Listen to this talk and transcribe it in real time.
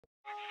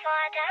It's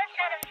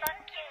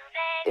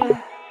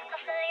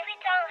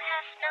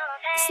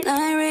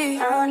not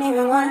real, I don't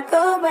even want to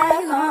go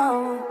back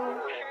home.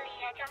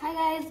 Hi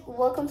guys,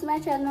 welcome to my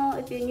channel.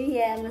 If you're new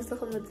here, I'm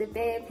Lesego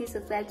Motsepe. Please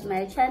subscribe to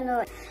my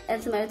channel,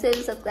 and to my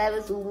returning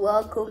subscribers,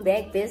 welcome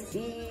back,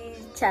 besties.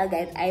 Ciao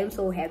guys, I am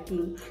so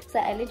happy. So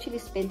I literally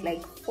spent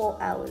like 4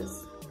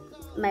 hours,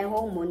 my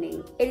whole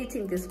morning,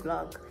 editing this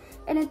vlog,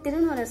 and it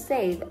didn't want to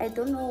save. I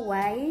don't know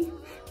why.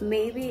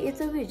 Maybe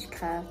it's a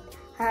witchcraft.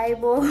 Hi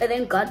bo. And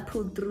then God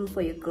pulled through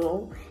for your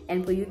girl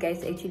and for you guys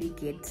to actually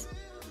get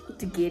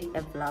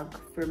a vlog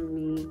from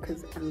me,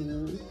 because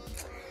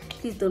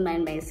please don't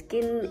mind my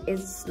skin.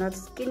 It's not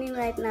skinny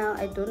right now.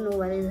 I don't know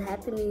what is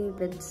happening,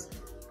 but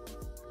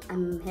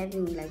I'm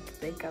having like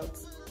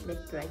breakouts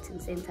left, right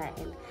and center,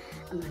 and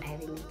I'm not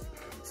having it.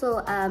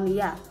 So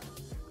yeah,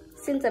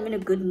 since I'm in a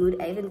good mood,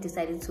 I even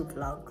decided to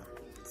vlog.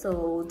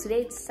 So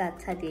today it's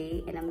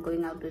Saturday and I'm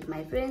going out with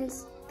my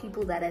friends,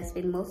 people that I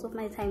spend most of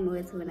my time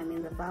with when I'm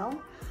in the bar.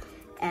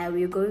 And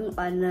we're going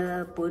on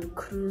a boat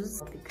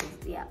cruise, because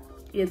yeah,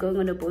 we're going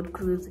on a boat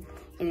cruise,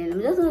 and then I'm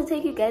just going to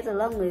take you guys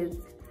along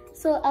with.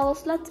 So our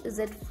slot is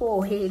at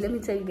 4. Hey, let me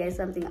tell you guys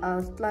something.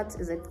 Our slot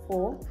is at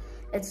 4.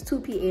 It's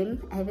 2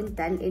 p.m. I haven't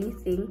done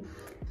anything.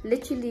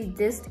 Literally,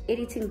 this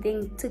editing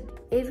thing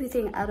took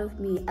everything out of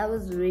me. I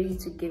was ready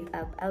to give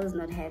up. I was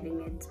not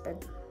having it,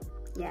 but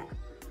yeah,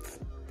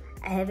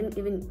 I haven't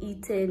even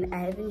eaten, I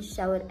haven't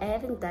showered, I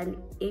haven't done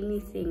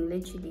anything,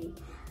 literally.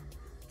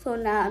 So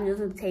now I'm just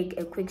gonna take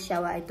a quick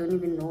shower. I don't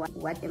even know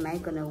what am I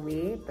gonna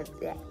wear, but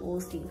yeah,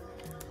 we'll see.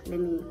 Let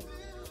me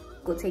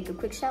go take a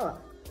quick shower.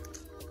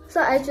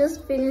 So I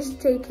just finished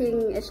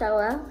taking a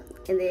shower,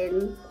 and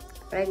then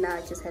right now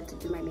I just have to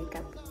do my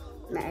makeup,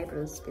 my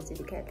eyebrows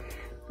specifically.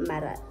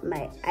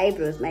 My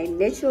eyebrows, my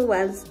natural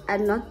ones, are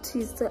not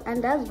twisted,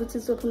 and that's good to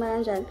talk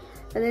about.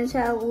 But then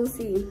we'll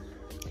see.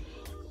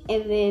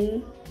 And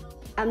then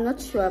I'm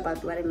not sure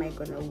about what am I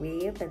gonna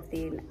wear, but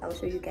then I'll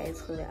show you guys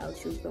who I'll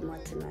choose from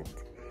what tonight.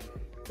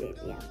 Then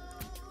yeah,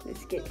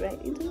 let's get right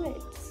into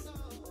it.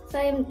 So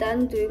I'm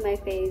done doing my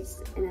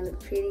face and I look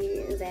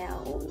pretty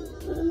now.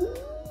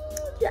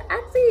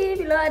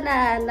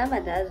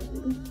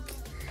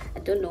 I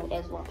don't know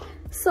as well.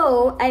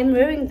 So I'm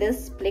wearing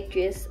this black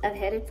dress. I've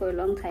had it for a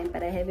long time,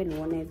 but I haven't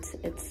worn it.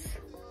 It's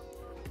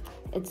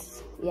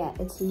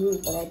new,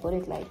 but I bought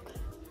it like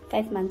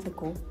 5 months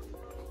ago.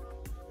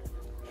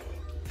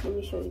 Let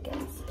me show you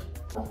guys.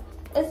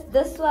 It's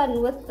this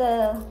one with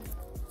the,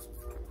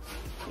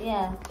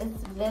 yeah,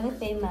 it's very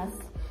famous.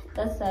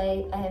 That's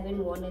why I haven't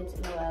worn it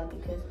in a while,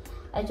 because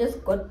I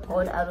just got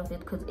bored out of it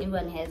because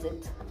everyone has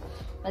it.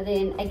 But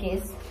then I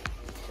guess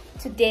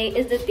today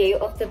is the day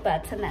of the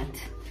butternut.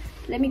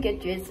 Let me get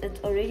dressed.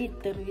 It's already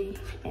 3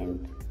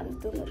 and I'm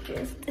still not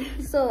dressed.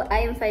 So I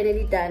am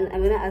finally done.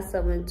 I'm gonna ask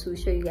someone to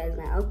show you guys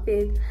my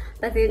outfit,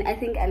 but then I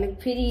think I look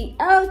pretty.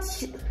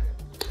 Ouch!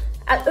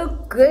 I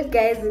look good,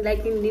 guys.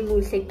 Like in the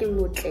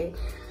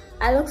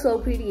I look so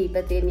pretty,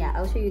 but then yeah,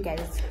 I'll show you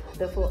guys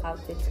the full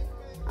outfit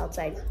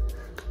outside,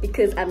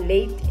 because I'm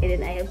late and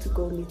then I have to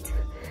go meet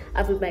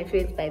up with my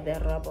friends by the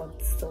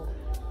robots. So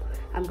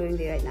I'm going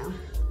there right now.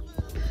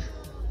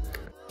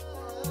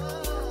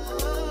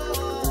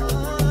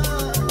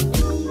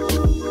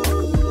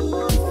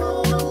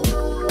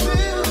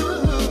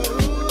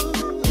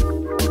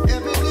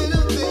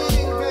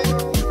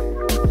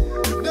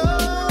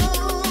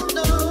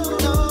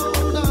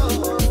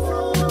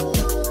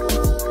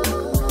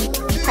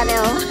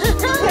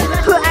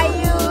 Who are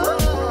you?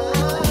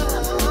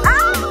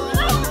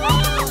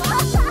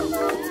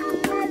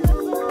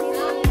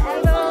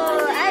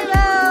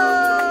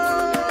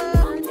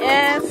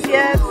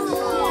 Yes.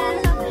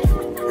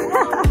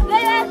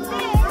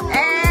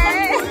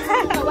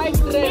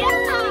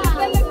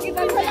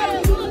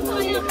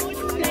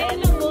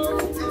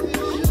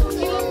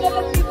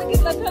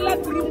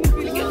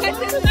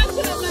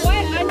 Why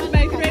aren't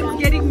my friends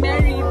getting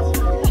married?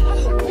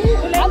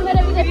 I'm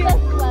gonna be the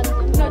first one.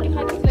 No, you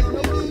can't. Like, no.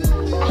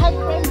 I have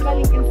friends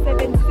running in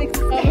 7, 6,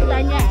 7.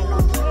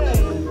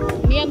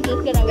 Me, I'm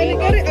just gonna wait.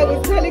 I was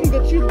telling the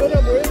truth, but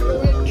I'm worried.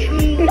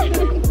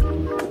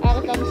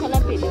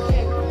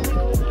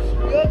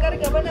 Yo, gotta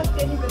go on up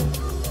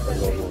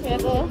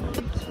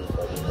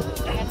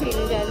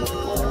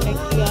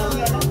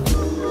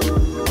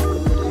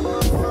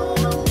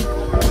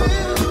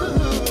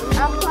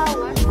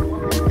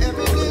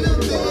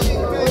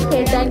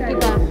okay, thank you,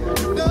 ma'am.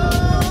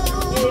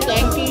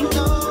 Thank you.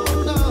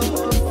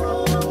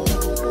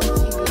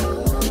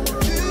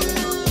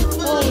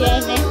 Oh, yeah,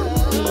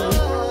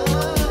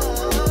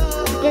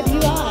 but you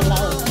are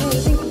allowed. No, I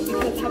think it's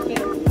because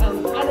happened.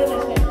 Other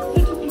than that,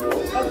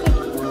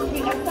 we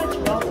are such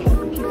welcome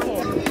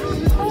people.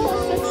 Oh,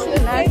 The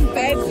same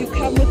vibes you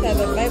come with are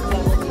the vibes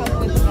that will come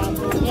with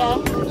them. yeah.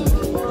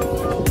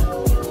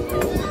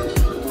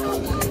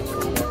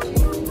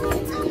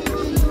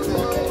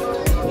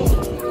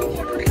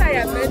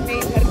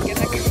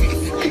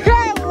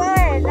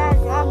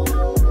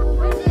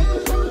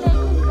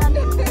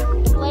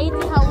 Wait,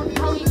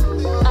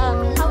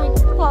 how it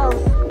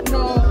falls?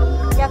 No.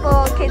 Yeah, go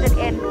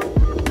KZN.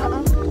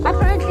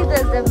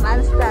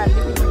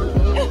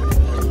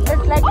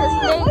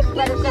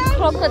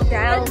 crocodile.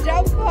 A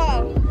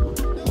jumper.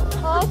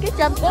 Oh, cái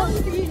jumper.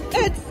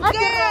 It's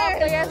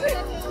scared.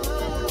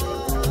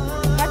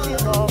 Cắt đi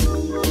rồi.